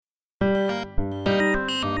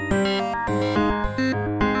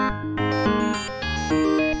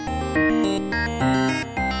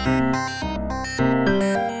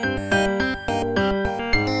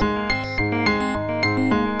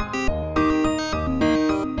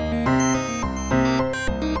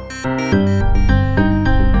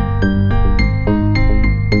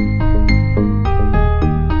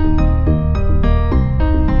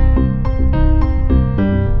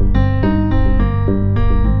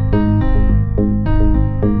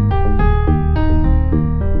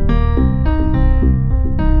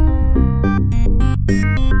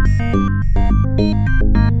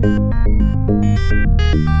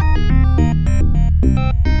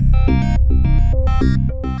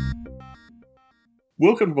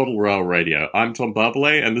Welcome to Model Rail Radio. I'm Tom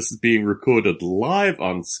Barbalet, and this is being recorded live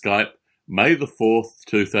on Skype, May the 4th,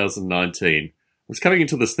 2019. I was coming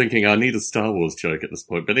into this thinking I need a Star Wars joke at this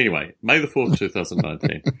point, but anyway, May the 4th,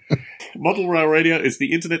 2019. Model Rail Radio is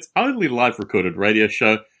the internet's only live recorded radio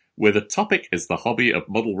show where the topic is the hobby of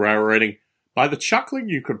model railroading. By the chuckling,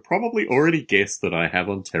 you could probably already guess that I have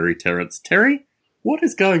on Terry Terrence. Terry, what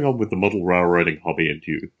is going on with the model railroading hobby and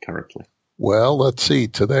you currently? Well, let's see.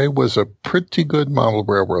 Today was a pretty good model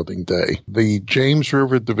railroading day. The James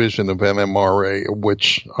River Division of NMRA, of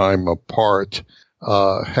which I'm a part,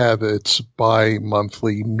 had its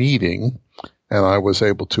bi-monthly meeting, and I was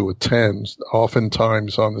able to attend.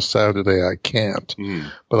 Oftentimes on a Saturday I can't,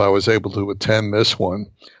 but I was able to attend this one.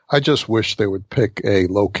 I just wish they would pick a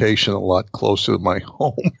location a lot closer to my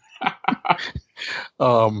home.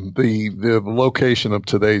 The location of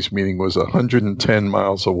today's meeting was 110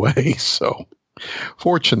 miles away, so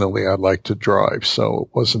fortunately I like to drive, so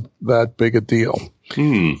it wasn't that big a deal.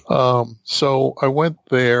 So I went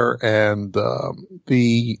there, and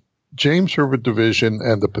the James River Division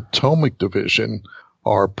and the Potomac Division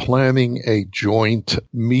are planning a joint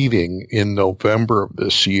meeting in November of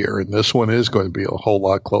this year, and this one is going to be a whole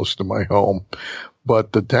lot closer to my home.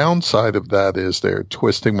 But the downside of that is they're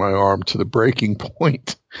twisting my arm to the breaking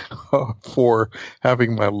point for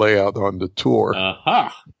having my layout on the tour.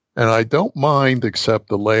 And I don't mind, except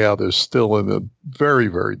the layout is still in a very,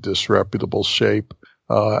 very disreputable shape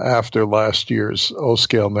after last year's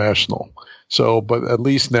O-Scale National. So, but at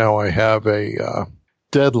least now I have a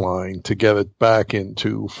deadline to get it back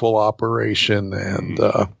into full operation and,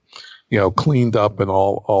 cleaned up and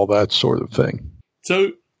all that sort of thing.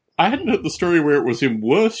 So, I hadn't heard the story where it was in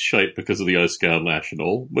worse shape because of the O-Scale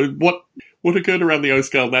National. What occurred around the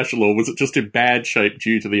O-Scale National, or was it just in bad shape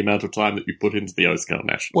due to the amount of time that you put into the O-Scale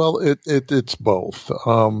National? Well, it's both.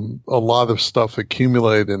 A lot of stuff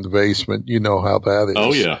accumulated in the basement. You know how that is.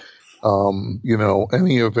 Oh, yeah.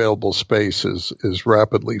 Any available space is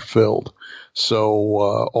rapidly filled. So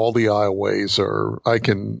all the aisleways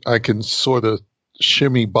I can sort of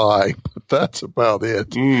shimmy by, but that's about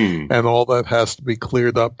it. And all that has to be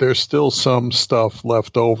cleared up. There's still some stuff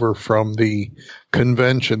left over from the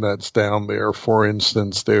convention that's down there. For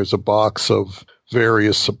instance, there's a box of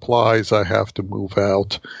various supplies I have to move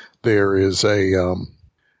out. There is a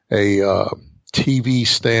TV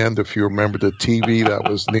stand, if you remember the TV that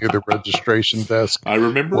was near the registration desk. I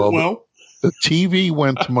remember it well. The TV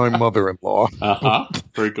went to my mother-in-law.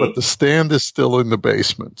 Very good. But the stand is still in the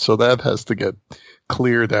basement, so that has to get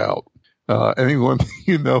cleared out. Anyone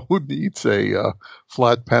who needs a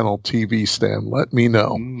flat panel TV stand, let me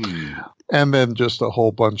know. And then just a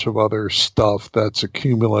whole bunch of other stuff that's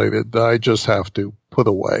accumulated that I just have to put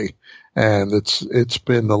away. And it's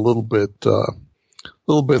been a little bit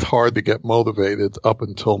hard to get motivated up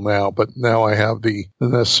until now, but now I have the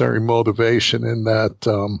necessary motivation in that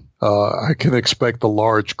I can expect a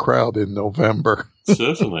large crowd in November.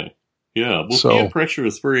 Certainly. Yeah. Well, peer pressure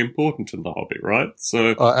is very important in the hobby, right?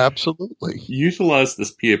 So absolutely. Utilize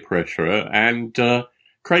this peer pressure, and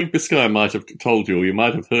Craig Biscay might have told you, or you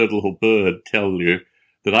might have heard a little bird tell you,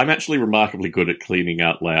 that I'm actually remarkably good at cleaning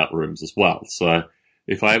out layout rooms as well. So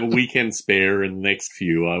if I have a weekend spare in the next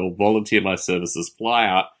few, I will volunteer my services, fly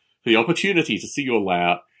out for the opportunity to see your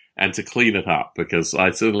layout and to clean it up, because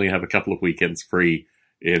I certainly have a couple of weekends free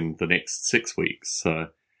in the next 6 weeks. So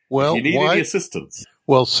if you need any assistance.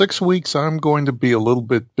 Well, 6 weeks I'm going to be a little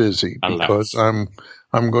bit busy because I'm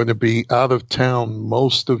going to be out of town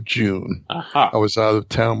most of June. I was out of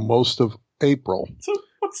town most of April. So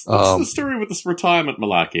what's the story with this retirement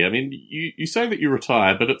malarkey? I mean, you say that you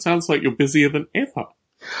retired, but it sounds like you're busier than ever.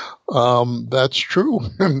 That's true.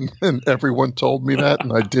 And everyone told me that,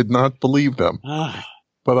 and I did not believe them.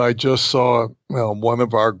 But I just saw one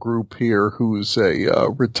of our group here who's a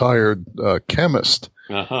retired chemist.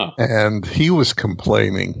 And he was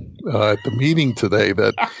complaining at the meeting today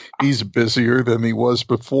that he's busier than he was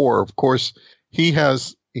before. Of course, he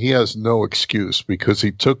has no excuse because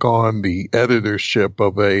he took on the editorship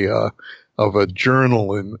of a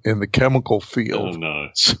journal in the chemical field. Oh, no.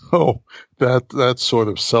 So that's sort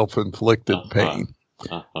of self-inflicted pain.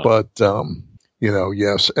 But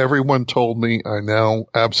yes, everyone told me. I now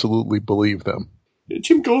absolutely believe them.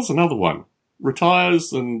 Jim Gore's another one.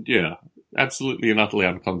 Retires and absolutely and utterly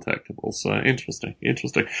uncontactable. So interesting.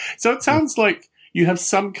 So it sounds like you have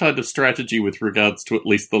some kind of strategy with regards to at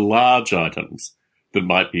least the large items that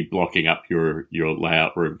might be blocking up your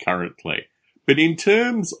layout room currently. But in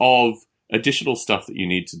terms of additional stuff that you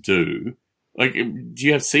need to do, like, do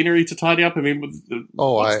you have scenery to tidy up? I mean, what's the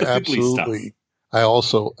fiddly stuff? I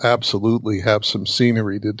also absolutely have some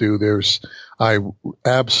scenery to do. I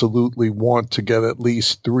absolutely want to get at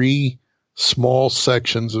least 3 small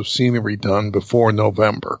sections of scenery done before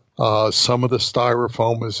November. Some of the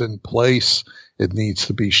styrofoam is in place. It needs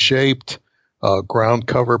to be shaped, ground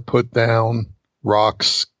cover put down,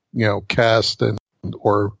 rocks, cast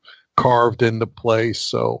or carved into place.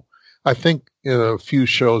 So I think a few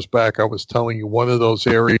shows back, I was telling you one of those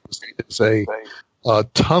areas is a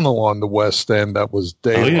tunnel on the west end that was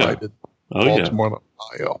daylighted, Baltimore,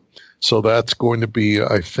 Ohio. So that's going to be,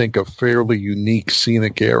 I think, a fairly unique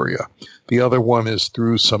scenic area. The other one is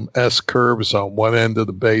through some S-curves on one end of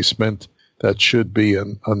the basement. That should be a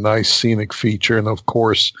nice scenic feature. And, of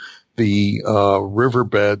course, the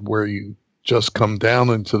riverbed where you just come down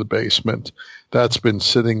into the basement, that's been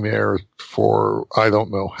sitting there for I don't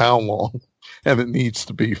know how long. And it needs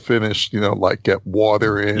to be finished, like get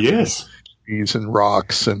water in. Yes. And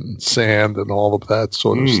rocks and sand and all of that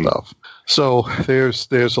sort of stuff. So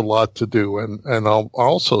there's a lot to do. And I'm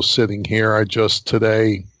also sitting here, I just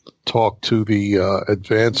today talked to the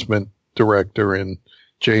advancement director in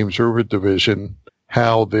James River Division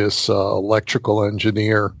how this electrical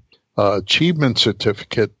engineer achievement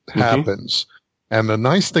certificate happens. And the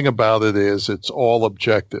nice thing about it is it's all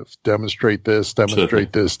objective. Demonstrate this,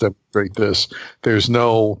 demonstrate this, demonstrate this. There's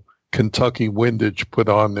no Kentucky windage put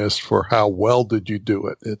on this for how well did you do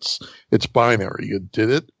it. It's binary. You did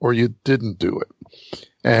it or you didn't do it.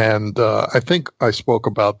 And I think I spoke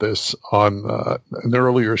about this on an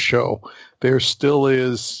earlier show. There still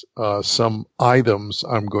is some items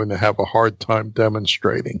I'm going to have a hard time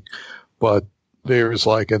demonstrating, but there's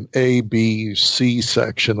like an A, B, C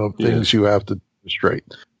section of things you have to demonstrate.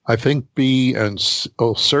 I think B and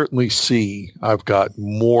certainly C, I've got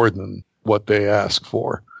more than what they ask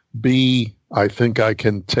for. B, I think I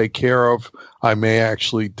can take care of. I may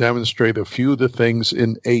actually demonstrate a few of the things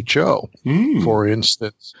in HO. For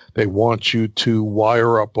instance, they want you to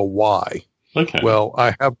wire up a Y. Okay. Well,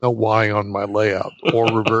 I have no Y on my layout or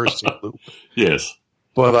reversing loop. Yes.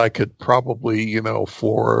 But I could probably,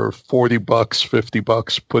 for $40,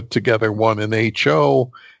 $50, put together one in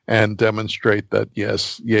HO and demonstrate that,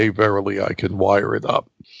 yes, yea, verily, I can wire it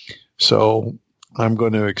up. So I'm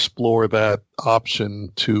going to explore that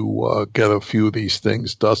option to get a few of these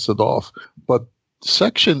things dusted off. But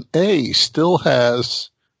Section A still has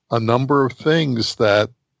a number of things that,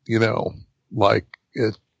 like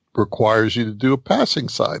it requires you to do a passing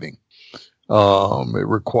siding. It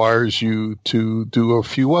requires you to do a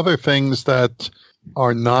few other things that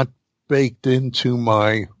are not baked into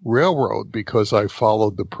my railroad because I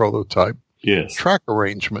followed the prototype track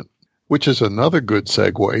arrangement, which is another good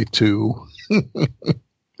segue to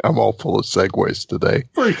I'm all full of segues today.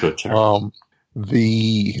 Very good, Terry.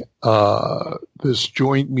 This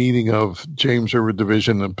joint meeting of James River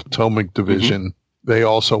Division and Potomac Division, they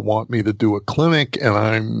also want me to do a clinic, and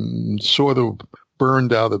I'm sort of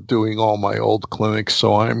burned out of doing all my old clinics,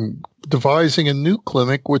 so I'm devising a new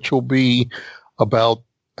clinic, which will be about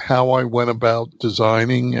how I went about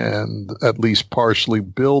designing and at least partially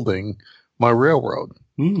building my railroad.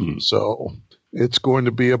 So it's going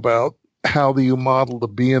to be about how do you model the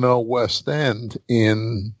B&O West End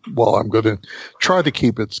I'm going to try to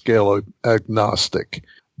keep it scale agnostic.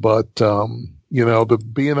 But, the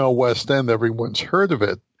B&O West End, everyone's heard of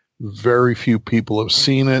it. Very few people have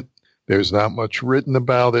seen it. There's not much written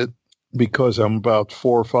about it because I'm about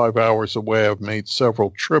 4 or 5 hours away. I've made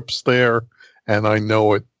several trips there and I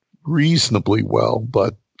know it reasonably well,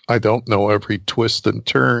 but I don't know every twist and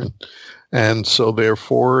turn. And so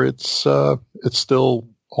therefore it's still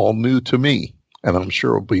all new to me, and I'm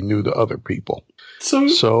sure it'll be new to other people.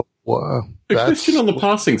 So a question on the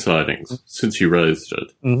passing sidings, since you raised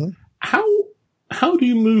it. How do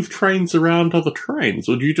you move trains around other trains,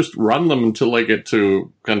 or do you just run them until they get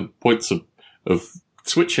to kind of points of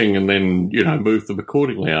switching and then move them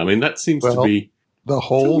accordingly? I mean, that seems to be the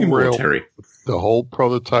whole the whole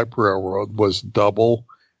prototype railroad was double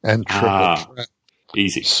and triple track.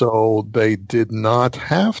 Easy. So they did not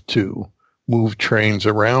have to move trains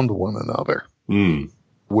around one another,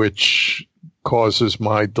 which causes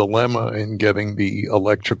my dilemma in getting the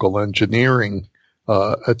electrical engineering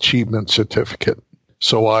achievement certificate.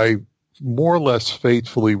 So I more or less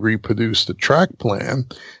faithfully reproduced the track plan,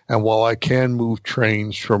 and while I can move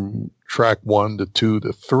trains from track 1 to 2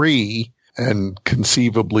 to 3, and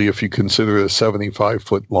conceivably, if you consider a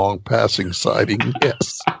 75-foot long passing siding,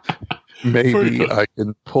 yes, maybe I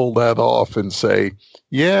can pull that off and say,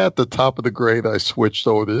 yeah, at the top of the grade, I switched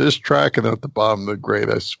over to this track, and at the bottom of the grade,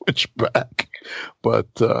 I switched back.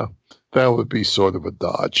 But that would be sort of a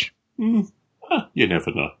dodge. You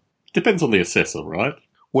never know. Depends on the assessor, right?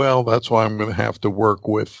 Well, that's why I'm going to have to work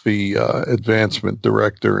with the advancement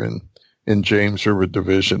director in James River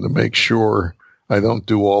Division to make sure I don't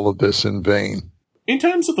do all of this in vain. In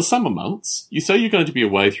terms of the summer months, you say you're going to be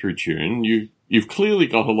away through June. You've clearly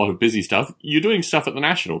got a lot of busy stuff. You're doing stuff at the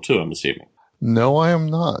National too, I'm assuming. No, I am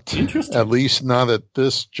not. Interesting. At least not at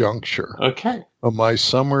this juncture. Okay. My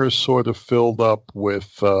summer is sort of filled up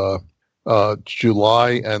with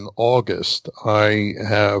July and August. I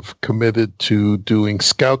have committed to doing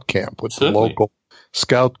scout camp with the local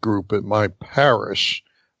scout group at my parish.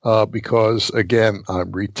 Because again,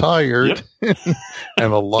 I'm retired, yep.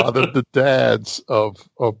 And a lot of the dads of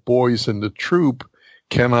boys in the troop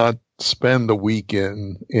cannot spend a week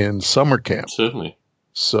in summer camp. Certainly.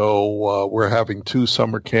 So we're having 2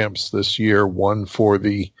 summer camps this year, one for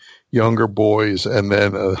the younger boys and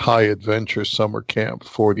then a high adventure summer camp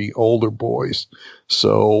for the older boys.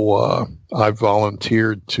 So I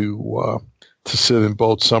volunteered to sit in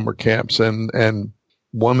both summer camps, and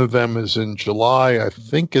one of them is in July. I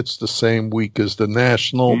think it's the same week as the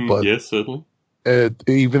National, but yes, certainly.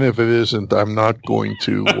 Even if it isn't, I'm not going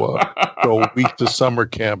to go a week to summer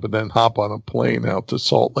camp and then hop on a plane out to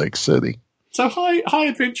Salt Lake City. So high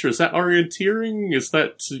adventure, is that orienteering? Is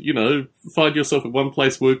that, find yourself at one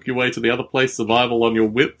place, work your way to the other place, survival on your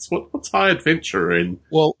wits? What's high adventure in?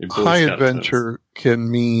 Well, high adventure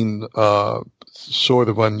can mean sort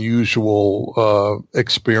of unusual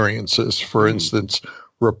experiences. For instance,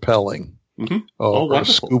 rappelling or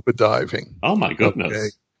scuba diving. Oh, my goodness. Okay.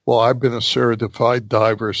 Well, I've been a certified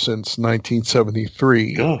diver since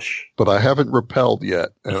 1973. Gosh. But I haven't rappelled yet,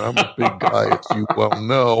 and I'm a big guy, as you well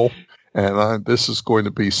know, and this is going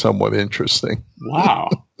to be somewhat interesting. Wow.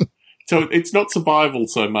 So it's not survival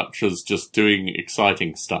so much as just doing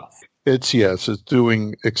exciting stuff. It's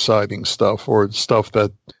doing exciting stuff, or stuff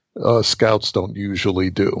that scouts don't usually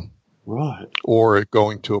do. Right. Or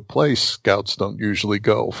going to a place scouts don't usually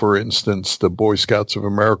go. For instance, the Boy Scouts of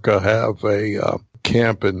America have a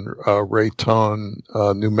camp in Raton,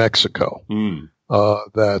 New Mexico.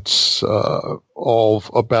 That's all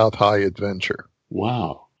about high adventure.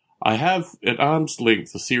 Wow. I have at arm's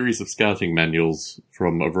length a series of scouting manuals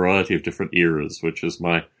from a variety of different eras, which is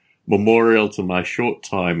my memorial to my short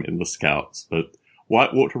time in the Scouts. But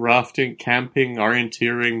whitewater rafting, camping,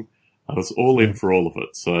 orienteering, I was all in for all of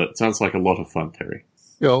it. So it sounds like a lot of fun, Terry.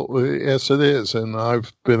 Yes, it is. And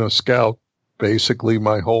I've been a scout basically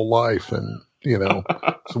my whole life. And,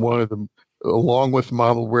 it's one of the, along with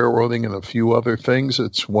model railroading and a few other things,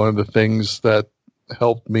 it's one of the things that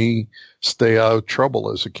helped me stay out of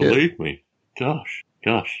trouble as a kid. Believe me. Gosh.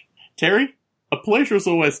 Terry, a pleasure as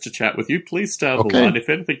always to chat with you. Please stay on the line. If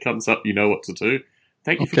anything comes up, you know what to do.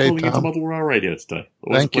 Thank you for calling into Model Rail Radio today.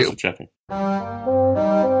 Always a pleasure chatting.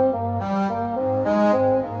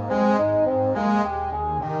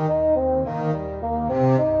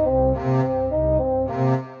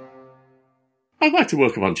 I'd like to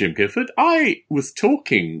welcome on Jim Gifford. I was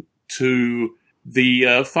talking to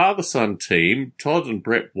the father-son team, Todd and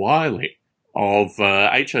Brett Wiley, of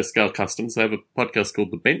HO Scale Customs. They have a podcast called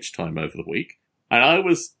The Bench Time over the week. And I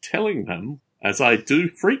was telling them, as I do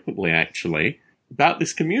frequently actually, about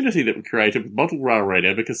this community that we created with Model Rail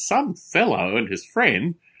Radio, because some fellow and his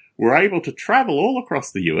friend were able to travel all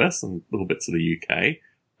across the US and little bits of the UK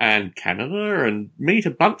and Canada and meet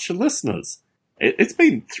a bunch of listeners. Has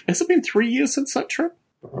it been 3 years since that trip?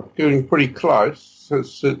 Getting pretty close.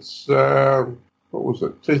 It's what was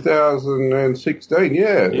it, 2016?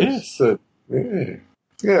 Yeah. Yes.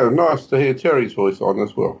 Yeah, nice to hear Terry's voice on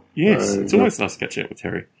as well. Yes, it's always nice to catch up with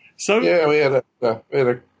Terry. So yeah, we had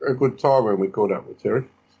a good time when we caught up with Terry.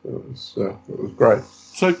 So it was great.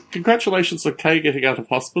 So congratulations on Kay getting out of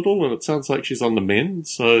hospital, and it sounds like she's on the mend.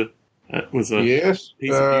 So that was a piece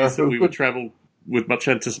of news that we would travel with much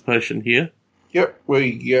anticipation here. Yep,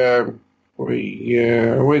 we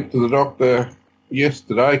went to the doctor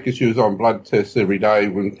yesterday because she was on blood tests every day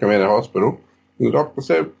when we came out of hospital. And the doctor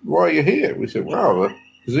said, "Why are you here?" We said, "Well, the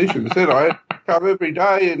physician said I had to come every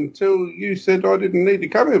day until you said I didn't need to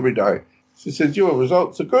come every day." She said, "Your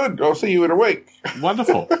results are good. I'll see you in a week."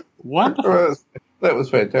 Wonderful. Wonderful. That was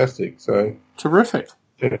fantastic. So terrific.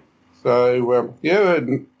 Yeah. So,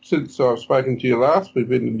 and since I've spoken to you last, we've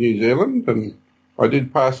been to New Zealand, and I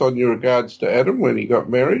did pass on your regards to Adam when he got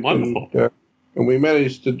married. Wonderful. And we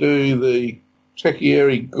managed to do the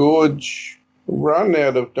Takieri Gorge run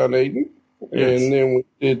out of Dunedin. Yes. And then we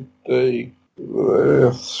did the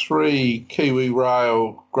 3 Kiwi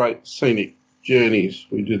Rail Great Scenic Journeys.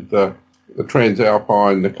 We did the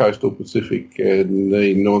Transalpine, the Coastal Pacific, and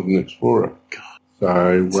the Northern Explorer.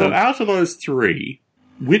 So out of those 3,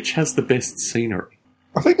 which has the best scenery?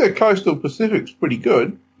 I think the Coastal Pacific's pretty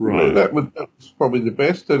good. Right. That was probably the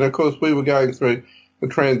best. And, of course, we were going through the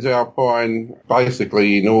Transalpine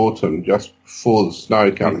basically in autumn, just before the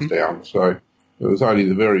snow comes down. So it was only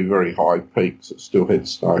the very, very high peaks that still had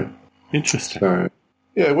snow. Interesting. So,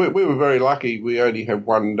 yeah, we were very lucky. We only had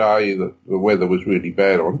one day that the weather was really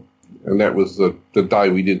bad on, and that was the day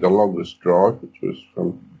we did the longest drive, which was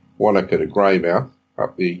from Wanaka to Greymouth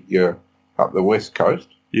up the west coast.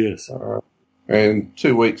 Yes. And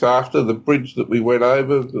 2 weeks after, the bridge that we went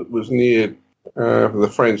over that was near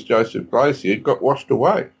the Franz Josef Glacier got washed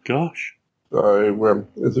away. Gosh. So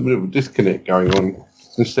there's a bit of a disconnect going on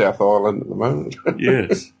in South Island at the moment.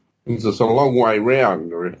 Yes. It's just a long way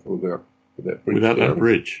round without that bridge. Without that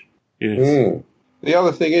bridge. Yes. Mm. The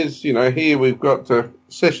other thing is, here we've got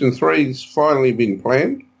Session 3's finally been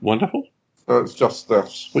planned. Wonderful. So it's just the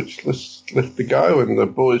switch list left to go, and the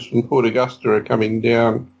boys from Port Augusta are coming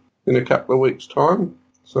down in a couple of weeks' time.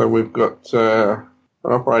 So we've got an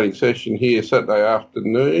operating session here Saturday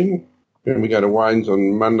afternoon. Then we go to Wayne's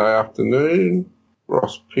on Monday afternoon.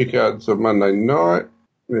 Ross Pickard's on Monday night.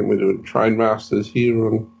 Then we're doing Train Masters here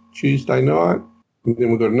on Tuesday night. And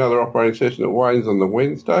then we've got another operating session at Wayne's on the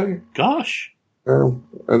Wednesday. Gosh. On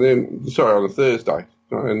the Thursday.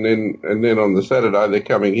 And then on the Saturday, they're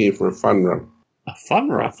coming here for a fun run. A fun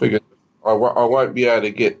run? I figured I won't be able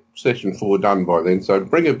to get Session 4 done by then, so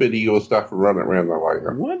bring a bit of your stuff and run it around the way.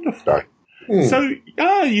 Wonderful. So,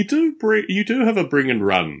 you do have a bring and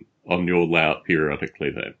run on your layout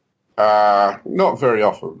periodically then? Not very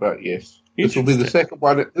often, but yes. This will be the second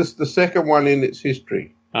one. This is the second one in its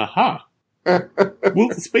history. Aha. Well,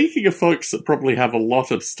 speaking of folks that probably have a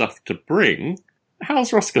lot of stuff to bring,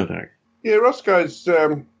 how's Roscoe doing? Yeah, Roscoe's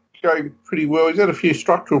going pretty well. He's had a few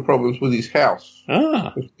structural problems with his house.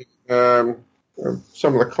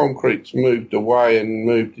 Some of the concrete's moved away and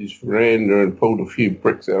moved his veranda and pulled a few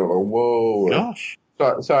bricks out of the wall. Gosh.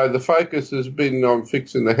 So the focus has been on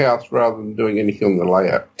fixing the house rather than doing anything on the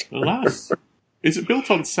layout. Alas. Is it built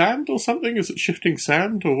on sand or something? Is it shifting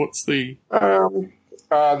sand, or what's the...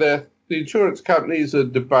 The insurance companies are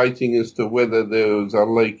debating as to whether there was a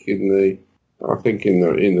leak in the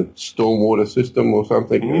stormwater system or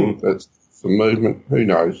something. That's some movement. Who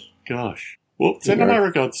knows? Gosh. Well, send my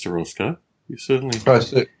regards to Roscoe. You certainly... I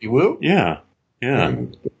certainly will. Yeah.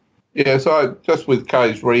 So just with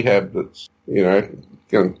Kay's rehab, that's,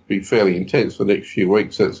 going to be fairly intense for the next few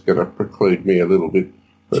weeks. That's going to preclude me a little bit.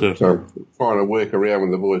 But trying to work around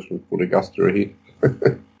when the boys from Port Augusta are here.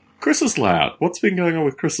 Chris's layout. What's been going on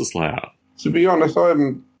with Chris's layout? To be honest, I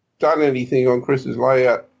haven't done anything on Chris's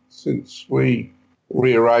layout since we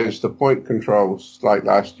rearranged the point controls late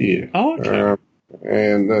last year. Oh, okay.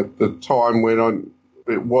 And the time when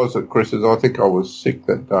it was at Chris's, I think I was sick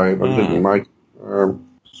that day and I didn't make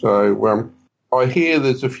it. I hear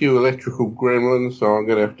there's a few electrical gremlins, so I'm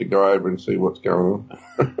going to have to go over and see what's going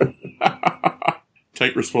on.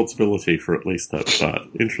 Take responsibility for at least that part.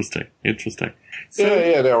 Interesting. So,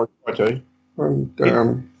 no, I do.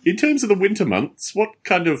 And, in terms of the winter months, what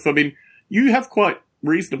kind of, you have quite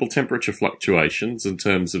reasonable temperature fluctuations in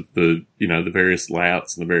terms of the various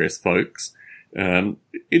layouts and the various folks. In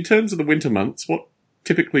terms of the winter months, what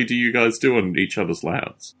typically do you guys do on each other's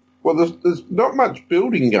layouts? Well, there's not much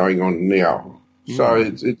building going on now,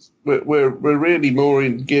 so we're really more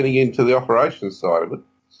in getting into the operations side of it.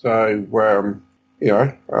 So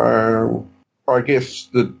I guess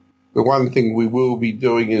the one thing we will be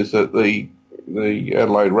doing is at the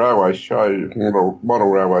Adelaide Railway Show, model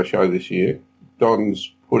railway show this year,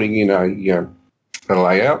 Don's putting in a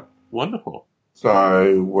layout. Wonderful.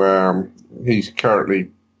 So he's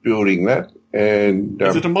currently building that. And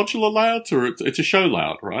is it a modular layout or it's a show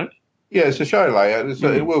layout, right? Yeah, it's a show layout.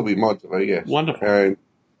 It will be modular, yes. Wonderful.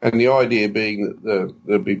 And the idea being that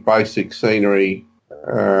there'll be basic scenery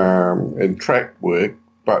and track work,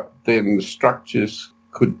 but then the structures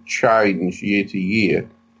could change year to year,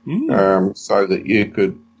 so that you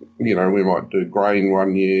could, we might do grain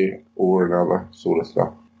one year or another sort of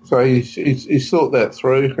stuff. So he's thought that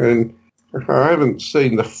through, and I haven't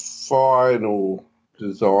seen the final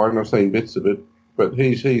design. I've seen bits of it, but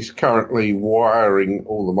he's currently wiring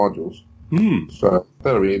all the modules. So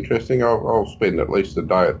that'll be interesting. I'll spend at least a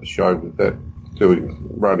day at the show with that,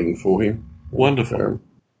 running for him. Wonderful.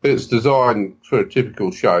 It's designed for a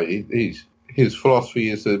typical show. His philosophy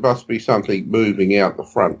is there must be something moving out the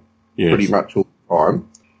front pretty much all the time.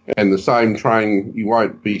 And the same train, you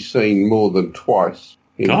won't be seen more than twice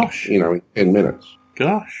in 10 minutes.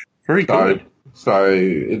 Gosh, very good. So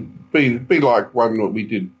it'd be like one that we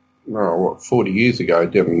did, 40 years ago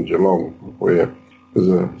down in Geelong, where there's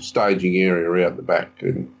a staging area out the back,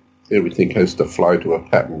 and everything has to flow to a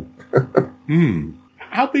pattern.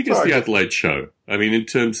 How big is the Adelaide show? I mean, in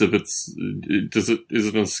terms of is it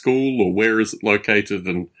in a school, or where is it located,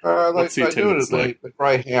 and what's the attendance like? The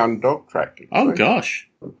Greyhound dog track. Oh, gosh.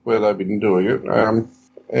 Where they've been doing it.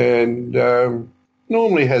 And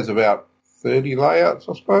normally has about 30 layouts,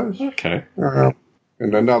 I suppose. Okay.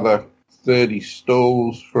 And another 30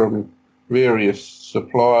 stalls from various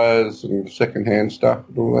suppliers and second-hand stuff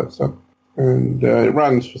and all that stuff. And it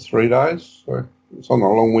runs for 3 days, so it's on a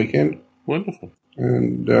long weekend. Wonderful.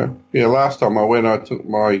 And, last time I went, I took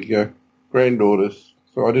my granddaughters,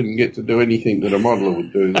 so I didn't get to do anything that a modeller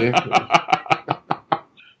would do there.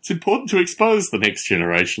 It's important to expose the next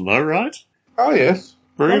generation, though, right? Oh, yes.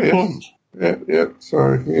 Very important. Yes. Yeah.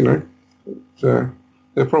 So,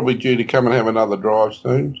 they're probably due to come and have another drive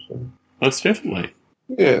soon. So. Most definitely.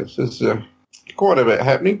 Yes, there's quite a bit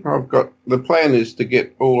happening. The plan is to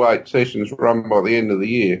get all 8 sessions run by the end of the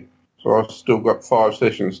year. So I've still got 5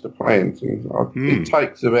 sessions to plan. It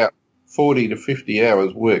takes about 40 to 50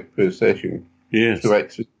 hours work per session to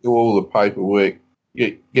actually do all the paperwork,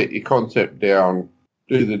 get your concept down,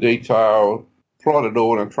 do the detail, plot it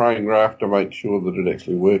all on a train graph to make sure that it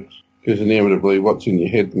actually works. Because inevitably what's in your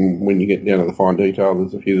head, and when you get down to the fine detail,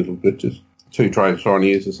 there's a few little glitches. 2 trains trying to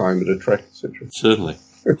use the same bit of track, etc. Certainly.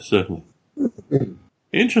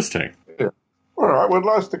 Interesting. Yeah. All right, well,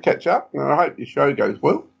 nice to catch up, and I hope your show goes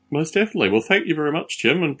well. Most definitely. Well, thank you very much,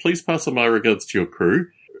 Jim, and please pass on my regards to your crew.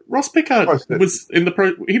 Ross Pickard was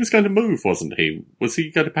he was going to move, wasn't he? Was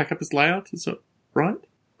he going to pack up his layout? Is that right?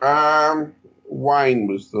 Wayne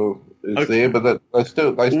was there, but they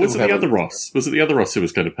still was it the other Ross? Was it the other Ross who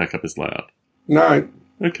was going to pack up his layout? No.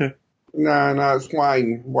 Okay. No, it's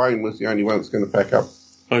Wayne. Wayne was the only one that's going to pack up.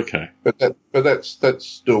 Okay. But that's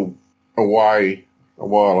still a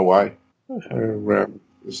while away. Okay.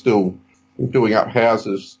 Still doing up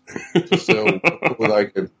houses to sell before they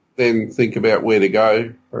could then think about where to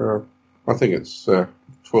go. I think it's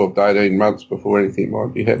 12 to 18 months before anything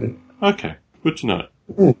might be happening. Okay, good to know.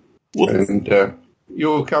 Well, and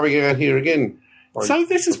you're coming out here again. So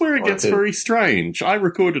this is where it gets very strange. I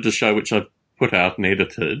recorded a show which I put out and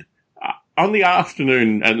edited. On the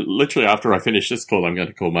afternoon, and literally after I finish this call, I'm going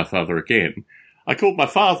to call my father again. I called my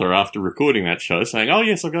father after recording that show saying, oh,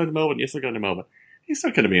 yes, I'm going to Melbourne. Yes, I'm going to Melbourne. He's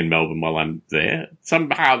not going to be in Melbourne while I'm there.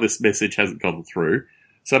 Somehow this message hasn't gone through.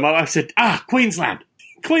 So my wife said, Queensland.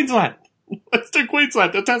 Let's do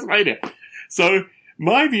Queensland to Tasmania. So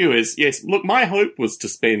my view is, yes, look, my hope was to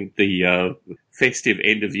spend the festive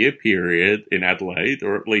end of year period in Adelaide,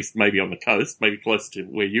 or at least maybe on the coast, maybe close to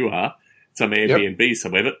where you are, some Airbnb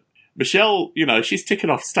somewhere. But Michelle, she's ticking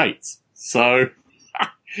off states. So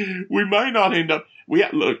we may not end up...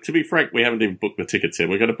 Look, to be frank, we haven't even booked the tickets yet.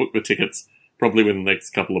 We're going to book the tickets probably within the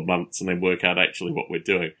next couple of months and then work out actually what we're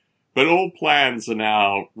doing. But all plans are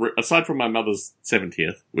now, aside from my mother's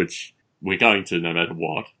 70th, which we're going to no matter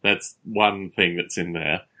what, that's one thing that's in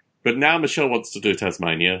there. But now Michelle wants to do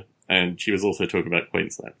Tasmania, and she was also talking about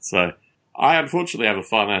Queensland. So I unfortunately have a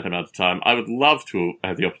finite amount of time. I would love to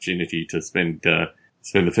have the opportunity to spend the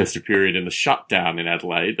festive period in the shutdown in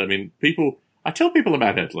Adelaide. I mean, I tell people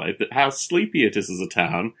about Adelaide that how sleepy it is as a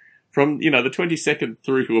town. From, the 22nd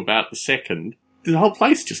through to about the 2nd, the whole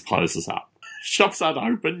place just closes up. Shops aren't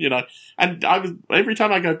open, and every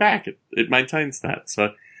time I go back, it maintains that.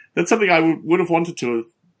 So that's something I would have wanted to have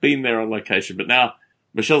been there on location. But now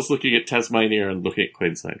Michelle's looking at Tasmania and looking at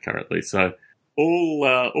Queensland currently. So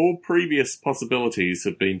all previous possibilities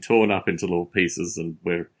have been torn up into little pieces, and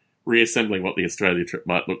we're reassembling what the Australia trip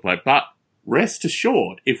might look like. But rest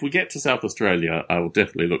assured, if we get to South Australia, I will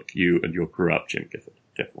definitely look you and your crew up, Jim Gifford.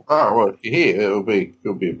 Definitely. Oh, well, if you're here, it'll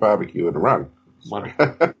be a barbecue and a run.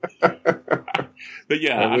 Wonderful. But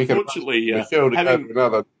yeah, unfortunately... Michelle to go to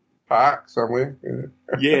another park somewhere.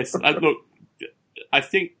 Yes, look, I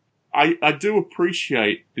think I do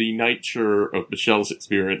appreciate the nature of Michelle's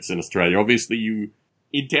experience in Australia. Obviously, you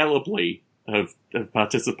indelibly have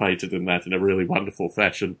participated in that in a really wonderful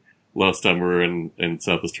fashion last time we were in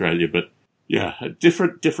South Australia, but yeah,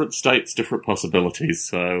 different states, different possibilities.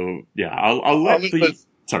 So yeah, I'll let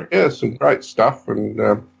sorry. Yeah, some great stuff,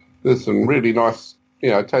 and there's some really nice.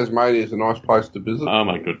 Tasmania is a nice place to visit. Oh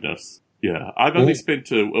my goodness, yeah. I've only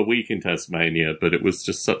spent a week in Tasmania, but it was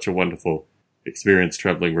just such a wonderful experience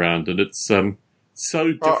travelling around, and it's so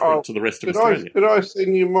different to the rest of Australia. Did I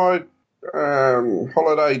send you my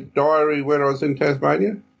holiday diary when I was in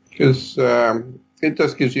Tasmania? Because it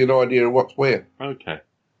just gives you an idea of what's where. Okay.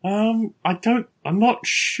 I'm not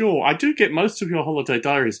sure. I do get most of your holiday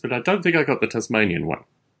diaries, but I don't think I got the Tasmanian one.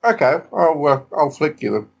 Okay, I'll flick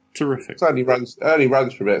you them. Terrific. It only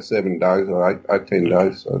runs for about 7 days or 10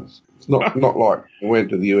 days, so it's not like we went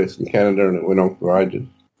to the US and Canada and it went on for ages.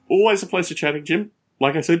 Always a pleasure chatting, Jim.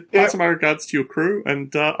 Like I said, pass my regards to your crew,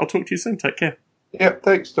 and I'll talk to you soon. Take care. Yep,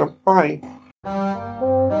 thanks, Tom. Bye.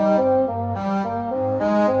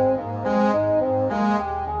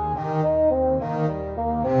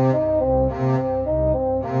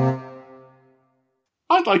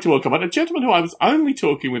 I'd like to welcome on a gentleman who I was only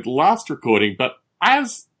talking with last recording, but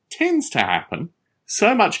as tends to happen,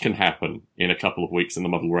 so much can happen in a couple of weeks in the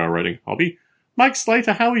model railroading hobby. Mike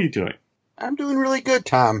Slater, how are you doing? I'm doing really good,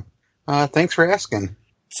 Tom. Thanks for asking.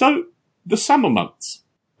 So, the summer months,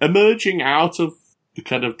 emerging out of the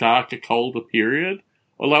kind of darker, colder period,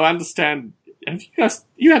 although I understand,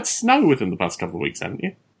 you had snow within the past couple of weeks, haven't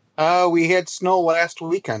you? We had snow last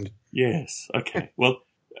weekend. Yes, okay. Well,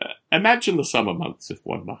 imagine the summer months, if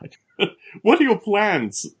one might. What are your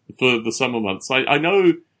plans for the summer months? I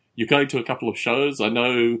know you're going to a couple of shows. I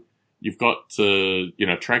know you've got,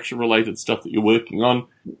 traction-related stuff that you're working on.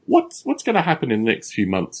 What's going to happen in the next few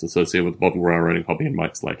months associated with the model railroading hobby and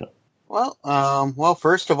Mike Slater? Well,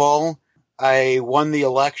 first of all, I won the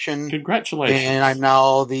election. Congratulations. And I'm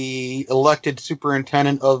now the elected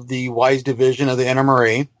superintendent of the WISE division of the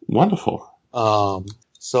NMRA. Wonderful.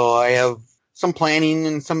 So I have some planning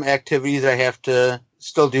and some activities I have to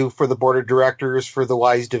still do for the board of directors for the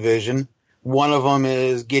WISE division. One of them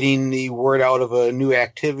is getting the word out of a new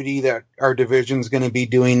activity that our division is going to be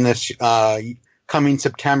doing this coming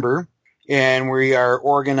September. And we are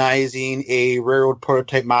organizing a railroad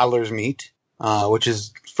prototype modelers meet, which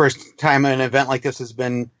is the first time an event like this has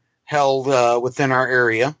been held within our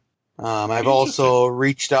area. I've also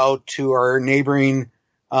reached out to our neighboring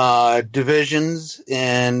divisions,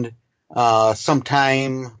 and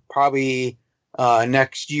sometime probably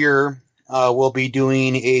next year we'll be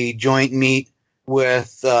doing a joint meet with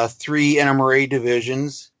 3 NMRA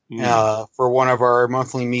divisions for one of our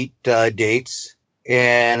monthly meet dates.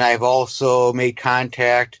 And I've also made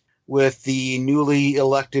contact with the newly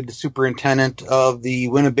elected superintendent of the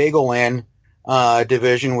Winnebagoland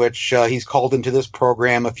division, which he's called into this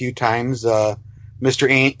program a few times. Mr.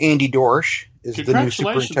 Andy Dorsch is the new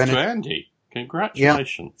superintendent. Congratulations to Andy.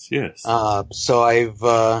 Congratulations, yes. So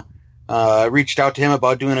I've reached out to him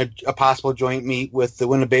about doing a possible joint meet with the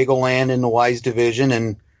Winnebagoland and the WISE division,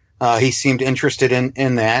 and he seemed interested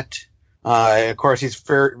in that. Of course, he's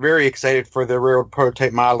very excited for the Railroad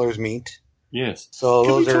Prototype Modelers meet. Yes. So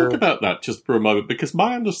Can we talk about that just for a moment? Because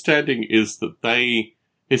my understanding is that they,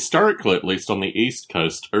 historically at least on the East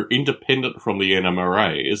Coast, are independent from the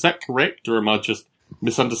NMRA. Is that correct, or am I just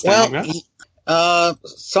misunderstanding that?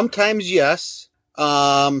 Sometimes yes.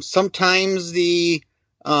 Sometimes the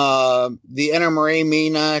NMRA may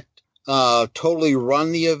not totally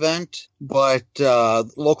run the event, but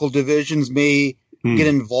local divisions may get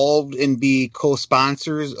involved and be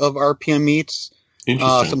co-sponsors of RPM meets.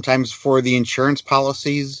 Sometimes for the insurance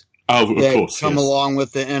policies that come along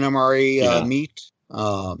with the NMRA meet.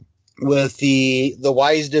 With the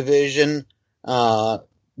WISE division,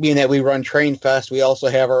 being that we run Train Fest, we also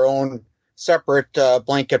have our own separate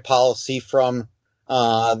blanket policy from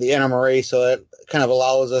the NMRA, so it kind of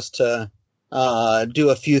allows us to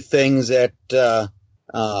do a few things that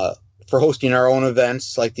for hosting our own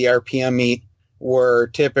events, like the RPM meet, where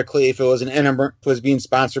typically if it was was being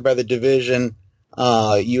sponsored by the division,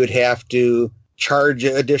 you would have to charge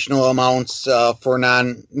additional amounts for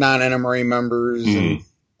non-NMRA members and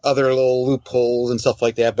other little loopholes and stuff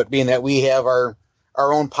like that. But being that we have our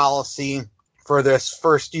own policy for this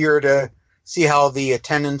first year to see how the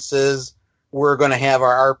attendance is, we're going to have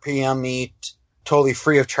our RPM meet totally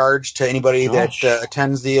free of charge to anybody that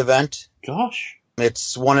attends the event. Gosh.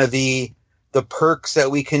 It's one of the perks that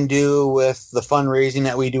we can do with the fundraising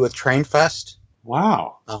that we do with Train Fest.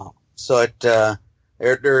 Wow. So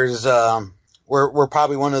there's we're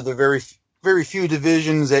probably one of the very few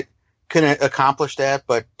divisions that can accomplish that,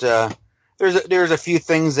 but there's a few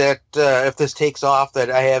things that if this takes off that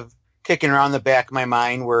I have kicking around the back of my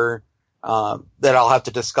mind where that I'll have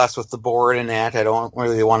to discuss with the board, and that I don't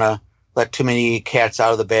really want to let too many cats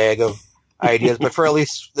out of the bag of ideas. But for at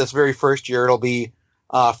least this very first year, it'll be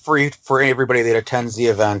free for everybody that attends the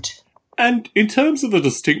event. And in terms of the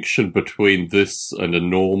distinction between this and a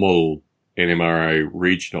normal NMRA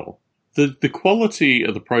regional, the quality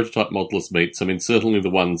of the prototype modelers meets, I mean, certainly the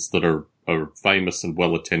ones that are famous and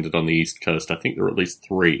well attended on the East Coast, I think there are at least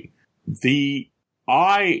 3. The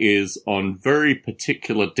eye is on very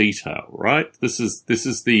particular detail, right? This is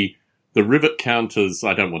the rivet counters.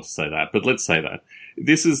 I don't want to say that, but let's say that.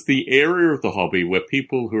 This is the area of the hobby where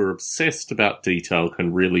people who are obsessed about detail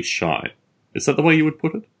can really shine. Is that the way you would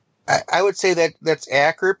put it? I would say that that's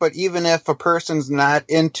accurate, but even if a person's not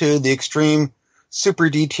into the extreme super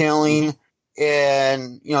detailing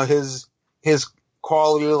and, his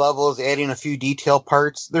quality level is adding a few detail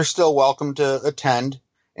parts, they're still welcome to attend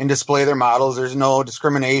and display their models. There's no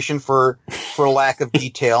discrimination for lack of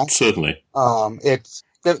detail. Certainly. It's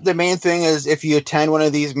the main thing is if you attend one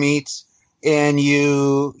of these meets and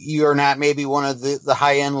you are not maybe one of the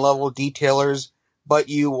high end level detailers, but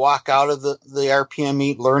you walk out of the RPM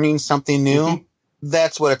meet learning something new,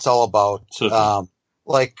 that's what it's all about.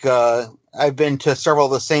 I've been to several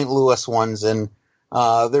of the St. Louis ones, and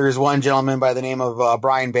there's one gentleman by the name of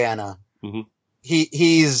Brian Bana. Mm-hmm.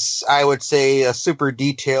 He's, I would say, a super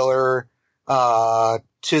detailer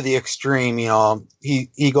to the extreme.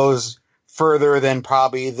 He goes further than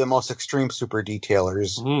probably the most extreme super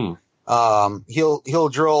detailers. He'll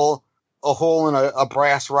drill a hole in a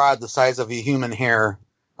brass rod the size of a human hair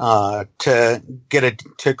to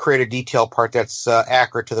create a detail part that's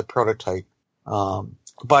accurate to the prototype.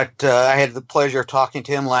 But I had the pleasure of talking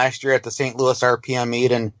to him last year at the St. Louis RPM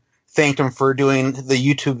meet and thanked him for doing the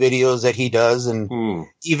YouTube videos that he does. And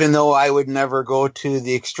even though I would never go to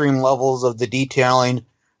the extreme levels of the detailing,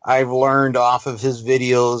 I've learned off of his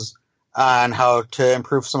videos on how to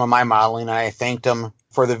improve some of my modeling. I thanked him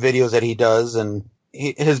for the videos that he does, and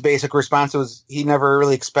his basic response was he never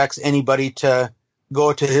really expects anybody to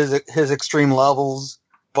go to his extreme levels,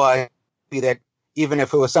 but that even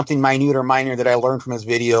if it was something minute or minor that I learned from his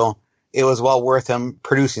video, it was well worth him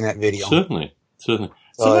producing that video. Certainly. So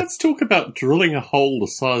let's talk about drilling a hole the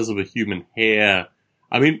size of a human hair.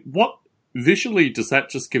 I mean, what visually does that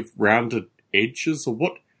just give rounded edges, or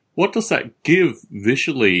what does that give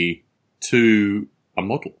visually to a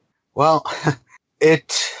model? Well,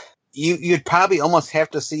 you'd probably almost have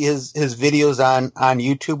to see his videos on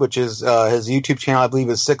YouTube, which is his YouTube channel, I believe,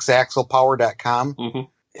 is 6axlepower.com. Mm-hmm.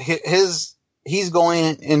 He's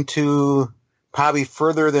going into probably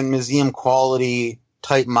further than museum quality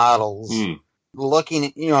type models. Looking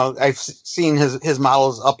at, I've seen his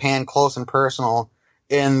models up hand close and personal,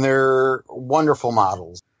 and they're wonderful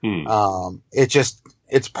models.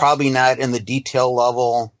 It's probably not in the detail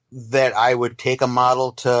level that I would take a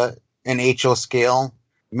model to an HO scale.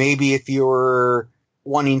 Maybe if you were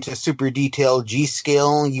wanting to super detail G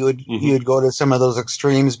scale, you would go to some of those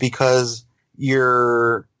extremes because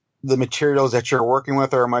the materials that you're working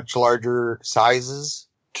with are much larger sizes.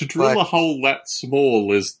 To drill a hole that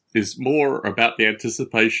small is more about the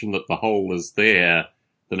anticipation that the hole is there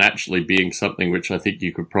than actually being something which I think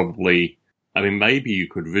you could probably, maybe you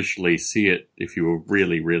could visually see it if you were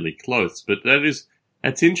really, really close, but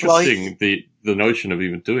that's interesting, the notion of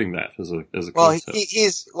even doing that as a concept.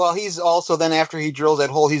 He's also then, after he drills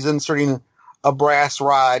that hole, he's inserting a brass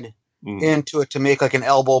rod into it to make like an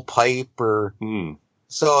elbow pipe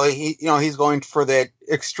so he's going for that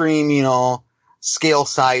extreme, scale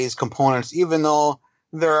size components, even though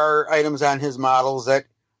there are items on his models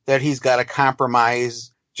that he's got to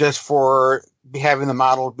compromise just for having the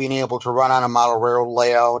model being able to run on a model railroad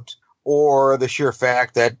layout, or the sheer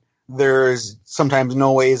fact that there's sometimes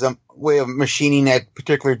no way of machining that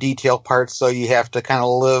particular detail part, so you have to kind of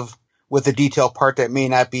live with a detail part that may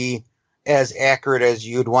not be as accurate as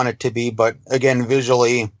you'd want it to be. But again,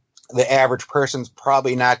 visually, the average person's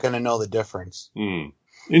probably not going to know the difference.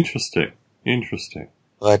 Interesting.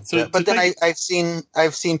 But I've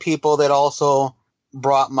seen people that also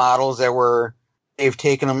brought models that they've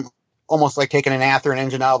taken them almost like taking an Athearn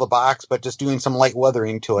engine out of the box, but just doing some light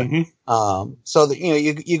weathering to it. So that,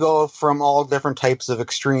 you go from all different types of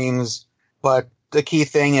extremes, but the key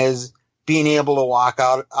thing is being able to walk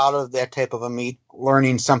out of that type of a meet,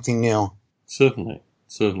 learning something new. Certainly.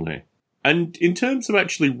 And in terms of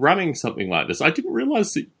actually running something like this, I didn't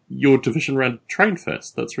realize that your division ran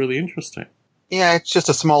Trainfest. That's really interesting. Yeah, it's just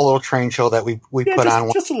a small little train show that we put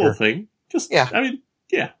on. Just a little thing.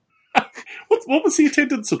 What was the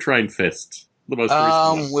attendance of Trainfest? The most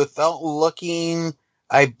recent one? Without looking,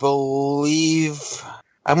 I believe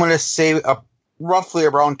I'm going to say roughly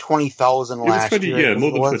around 20,000 last year. Yeah,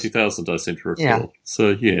 more than 20,000, I seem to recall. Yeah. So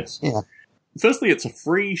yes. Yeah. Firstly, it's a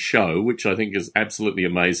free show, which I think is absolutely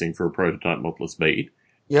amazing for a prototype modelist meet.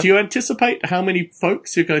 Yep. Do you anticipate how many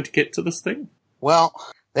folks you're going to get to this thing? Well,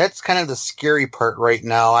 that's kind of the scary part right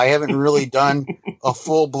now. I haven't really done a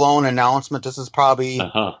full-blown announcement. This is probably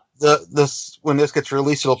when this gets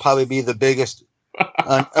released, it'll probably be the biggest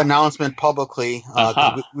announcement publicly.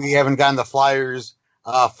 We haven't gotten the flyers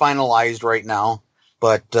finalized right now,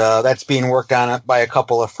 but that's being worked on by a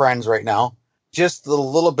couple of friends right now. Just the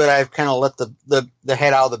little bit I've kind of let the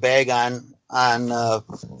head out of the bag on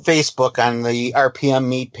Facebook, on the RPM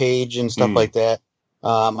meet page and stuff like that.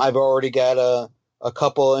 I've already got a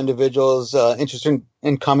couple individuals interested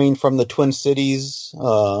in coming from the Twin Cities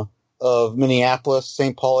of Minneapolis,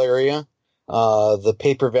 St. Paul area, the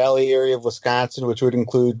Paper Valley area of Wisconsin, which would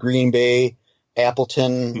include Green Bay,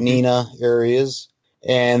 Appleton, Neenah areas.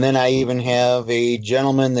 And then I even have a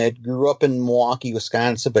gentleman that grew up in Milwaukee,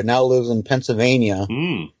 Wisconsin, but now lives in Pennsylvania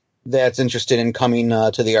that's interested in coming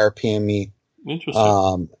to the RPM meet.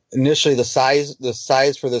 Interesting. Initially, the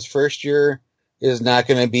size for this first year is not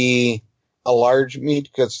going to be a large meet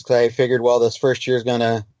because I figured, well, this first year is going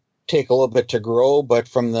to take a little bit to grow. But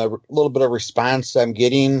from the little bit of response I'm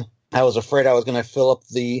getting, I was afraid I was going to fill up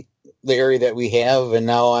the area that we have, and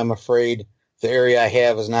now I'm afraid the area I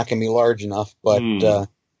have is not going to be large enough. But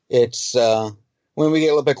it's when we get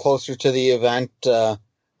a little bit closer to the event,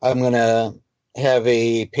 I'm going to have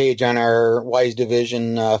a page on our Wise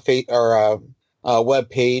Division web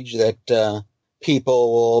page that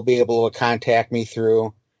people will be able to contact me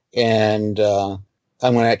through, and I'm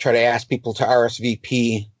going to try to ask people to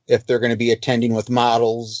RSVP if they're going to be attending with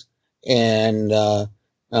models. And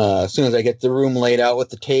as soon as I get the room laid out with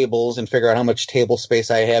the tables and figure out how much table space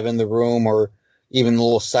I have in the room, or even the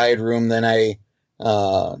little side room, then I,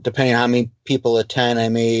 depending on how many people attend, I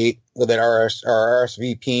may, that are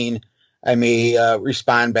RSVPing, I may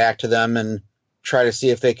respond back to them and try to see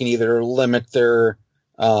if they can either limit their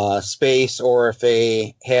space, or if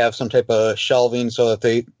they have some type of shelving, so that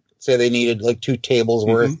they say they needed like 2 tables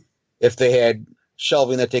worth, if they had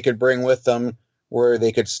shelving that they could bring with them where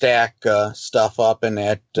they could stack stuff up and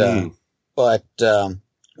that. But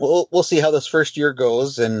we'll see how this first year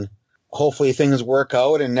goes, and hopefully things work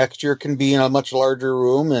out, and next year can be in a much larger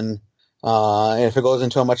room. And if it goes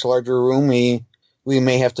into a much larger room, we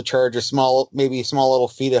may have to charge a small little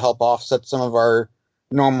fee to help offset some of our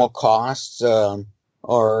normal costs.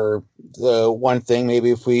 Or the one thing, maybe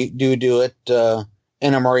if we do it,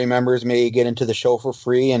 NMRA members may get into the show for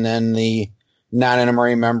free, and then the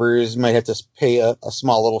non-NMRA members might have to pay a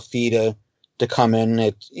small little fee to come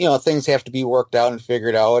in. Things have to be worked out and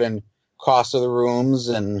figured out, and cost of the rooms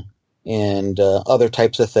and other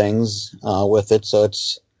types of things with it. So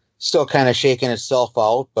it's still kind of shaking itself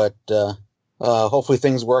out, but hopefully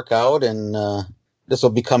things work out, and this will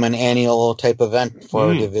become an annual type event for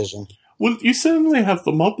our division. Well, you certainly have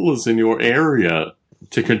the modelers in your area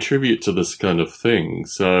to contribute to this kind of thing.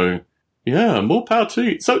 So, yeah, more power to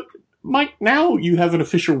you. So, Mike, now you have an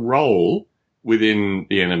official role within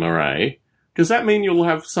the NMRA. Does that mean you'll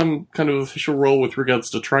have some kind of official role with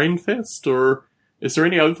regards to TrainFest, or is there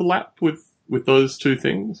any overlap with those two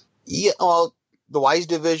things? Yeah, well, the Wise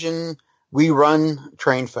Division, we run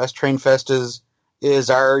TrainFest. TrainFest is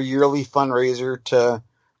our yearly fundraiser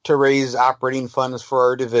to raise operating funds for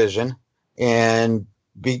our division. And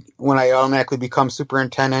when I automatically become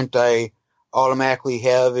superintendent, I automatically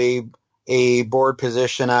have a board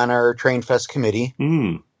position on our TrainFest committee.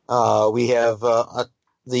 We have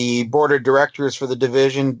the board of directors for the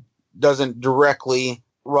division doesn't directly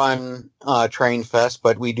run TrainFest,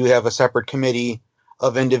 but we do have a separate committee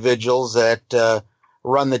of individuals that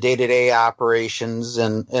run the day-to-day operations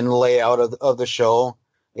and layout of the show.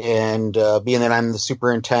 And being that I'm the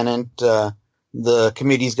superintendent, the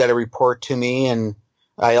committee's got to report to me, and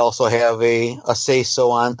I also have a say-so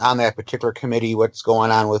on that particular committee, what's going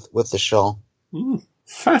on with the show.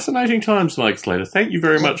 Fascinating times, Mike Slater. Thank you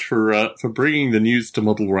very much for bringing the news to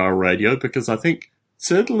Model Rail Radio, because I think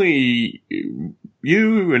certainly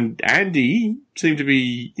you and Andy seem to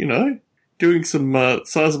be, doing some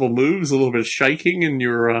sizable moves, a little bit of shaking in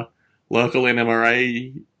your local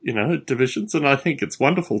NMRA, divisions, and I think it's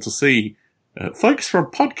wonderful to see folks from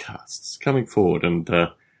podcasts coming forward and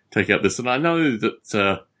take out this. And I know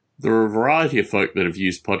that there are a variety of folk that have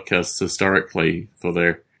used podcasts historically for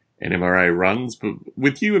their NMRA runs, but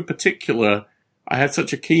with you in particular, I have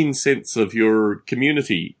such a keen sense of your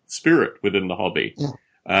community spirit within the hobby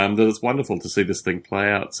that it's wonderful to see this thing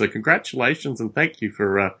play out. So congratulations, and thank you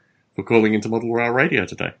for calling into Model Rail Radio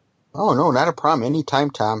today. Oh, no, not a problem. Anytime,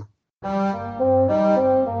 Tom.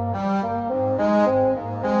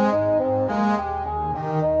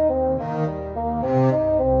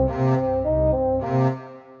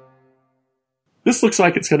 This looks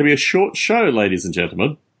like it's going to be a short show, ladies and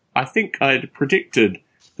gentlemen. I think I'd predicted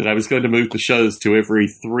that I was going to move the shows to every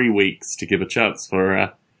 3 weeks to give a chance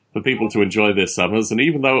for people to enjoy their summers. And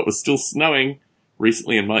even though it was still snowing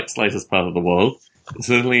recently in Mike Slater's part of the world,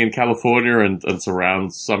 certainly in California and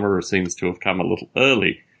surrounds, summer seems to have come a little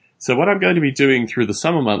early. So what I'm going to be doing through the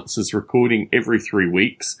summer months is recording every 3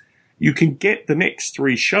 weeks. You can get the next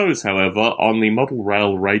 3 shows, however, on the Model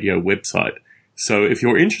Rail Radio website. So if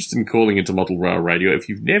you're interested in calling into Model Rail Radio, if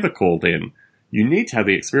you've never called in, you need to have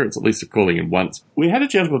the experience at least of calling in once. We had a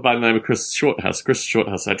gentleman by the name of Chris Shorthouse. Chris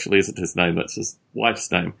Shorthouse actually isn't his name, that's his wife's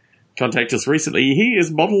name. Contact us recently. He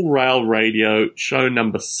is Model Rail Radio show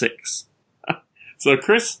number 6. So,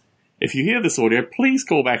 Chris, if you hear this audio, please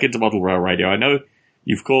call back into Model Rail Radio. I know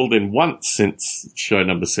you've called in once since show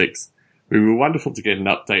number 6. It would be wonderful to get an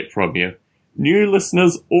update from you. New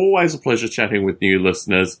listeners, always a pleasure chatting with new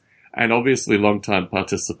listeners, and obviously long-time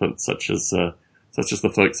participants such as the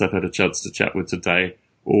folks I've had a chance to chat with today,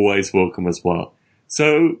 always welcome as well.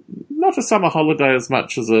 So, not a summer holiday as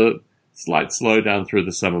much as a slight slowdown through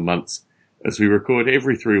the summer months as we record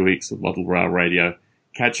every 3 weeks with Model Rail Radio,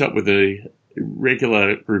 catch up with a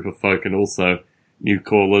regular group of folk and also new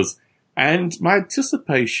callers. And my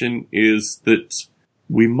anticipation is that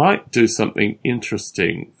we might do something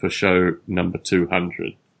interesting for show number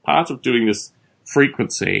 200. Part of doing this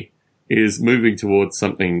frequency is moving towards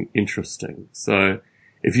something interesting. So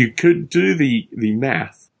if you could do the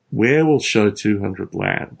math, where will show 200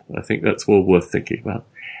 land? I think that's well worth thinking about.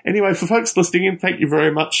 Anyway, for folks listening in, thank you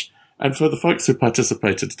very much. And for the folks who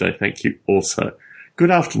participated today, thank you also.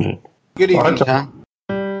 Good afternoon. Good evening, Tom.